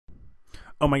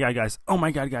Oh my god, guys. Oh my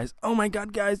god, guys. Oh my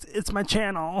god, guys. It's my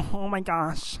channel. Oh my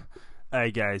gosh.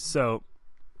 Alright, guys. So,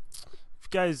 if you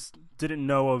guys didn't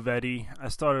know already, I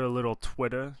started a little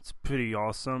Twitter. It's pretty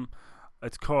awesome.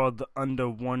 It's called the Under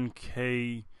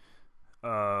 1K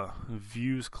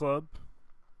Views Club.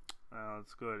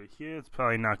 Let's go to here. It's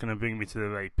probably not going to bring me to the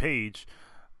right page,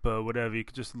 but whatever. You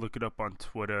could just look it up on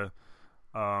Twitter.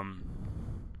 But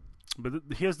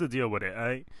here's the deal with it,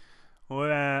 alright?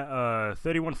 We're at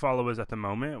 31 followers at the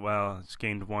moment. Well, I just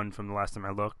gained one from the last time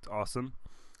I looked. Awesome.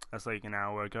 That's like an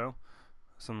hour ago.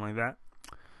 Something like that.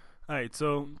 Alright,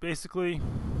 so basically,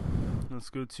 let's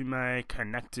go to my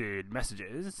connected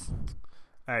messages.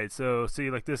 Alright, so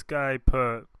see, like this guy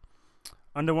put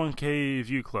Under 1K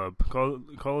View Club, Call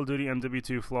of Duty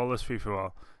MW2 Flawless Free For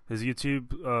All. His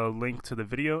YouTube link to the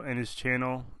video and his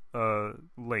channel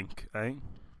link, right?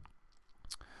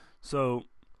 So,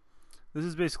 this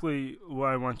is basically what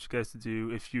I want you guys to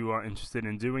do if you are interested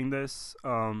in doing this.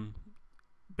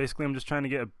 Basically, I'm just trying to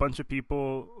get a bunch of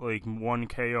people, like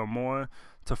 1K or more,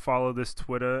 to follow this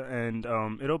Twitter, and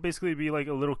it'll basically be like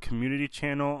a little community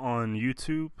channel on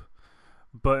YouTube,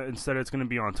 but instead it's going to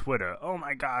be on Twitter. Oh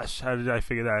my gosh, how did I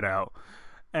figure that out?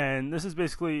 And this is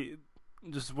basically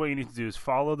just what you need to do is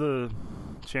follow the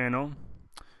channel,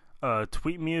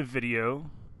 tweet me a video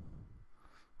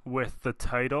with the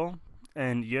title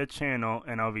and your channel,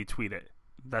 and I'll retweet it.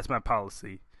 That's my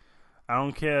policy. I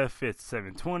don't care if it's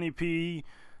 720p,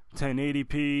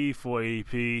 1080p,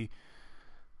 480p,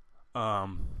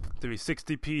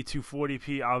 360p,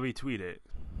 240p, I'll retweet it.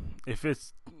 If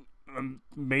it's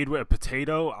made with a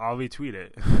potato, I'll retweet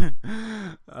it.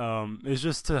 It's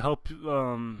just to help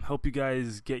you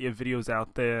guys get your videos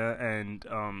out there, and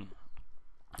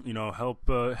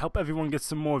help everyone get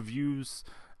some more views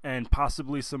and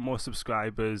possibly some more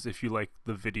subscribers if you like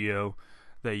the video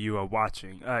that you are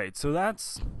watching. Alright, so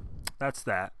that's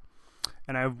that.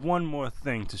 And I have one more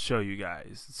thing to show you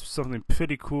guys. It's something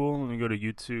pretty cool. Let me go to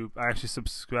YouTube. I actually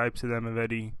subscribed to them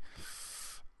already.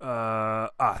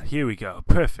 Here we go.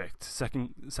 Perfect.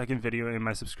 Second video in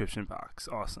my subscription box.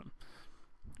 Awesome.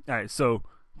 Alright, so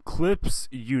Clips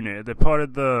Unit. They're part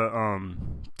of the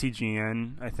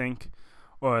TGN, I think.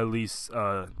 Or at least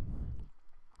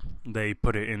they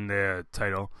put it in their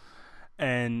title.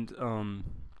 And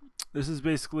this is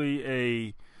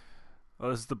basically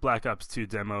this is the Black Ops 2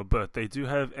 demo, but they do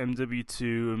have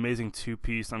MW2 Amazing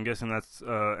 2-piece. I'm guessing that's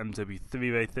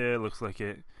MW3 right there. Looks like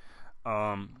it.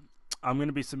 I'm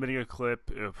gonna be submitting a clip.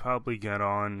 It'll probably get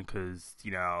on because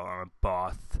I'm a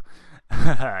boss.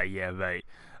 Yeah, right.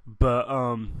 But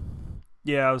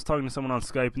yeah, I was talking to someone on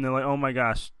Skype, and they're like, "Oh my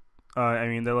gosh."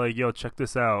 They're like, "Yo, check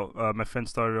this out." My friend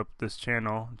started up this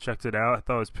channel, checked it out. I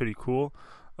thought it was pretty cool.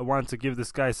 I wanted to give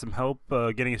this guy some help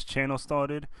getting his channel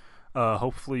started.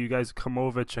 Hopefully, you guys come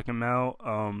over, check him out.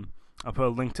 I'll put a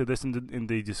link to this in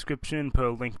the description. Put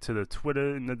a link to the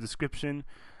Twitter in the description,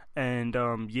 and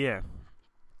yeah.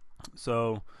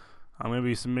 So I'm gonna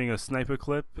be submitting a sniper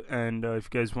clip, and if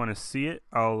you guys want to see it,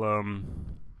 I'll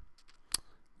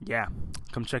yeah,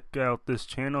 come check out this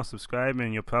channel, subscribe,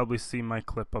 and you'll probably see my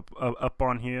clip up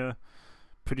on here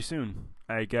pretty soon.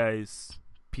 Alright, guys,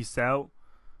 peace out.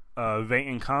 Rate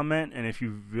and comment, and if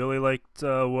you really liked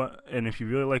what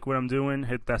I'm doing,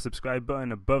 hit that subscribe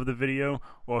button above the video,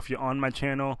 or if you're on my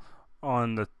channel,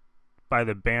 by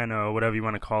the banner or whatever you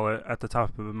want to call it at the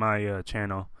top of my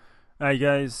channel. Alright,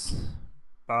 guys,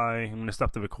 bye. I'm gonna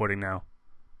stop the recording now.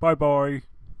 Bye bye.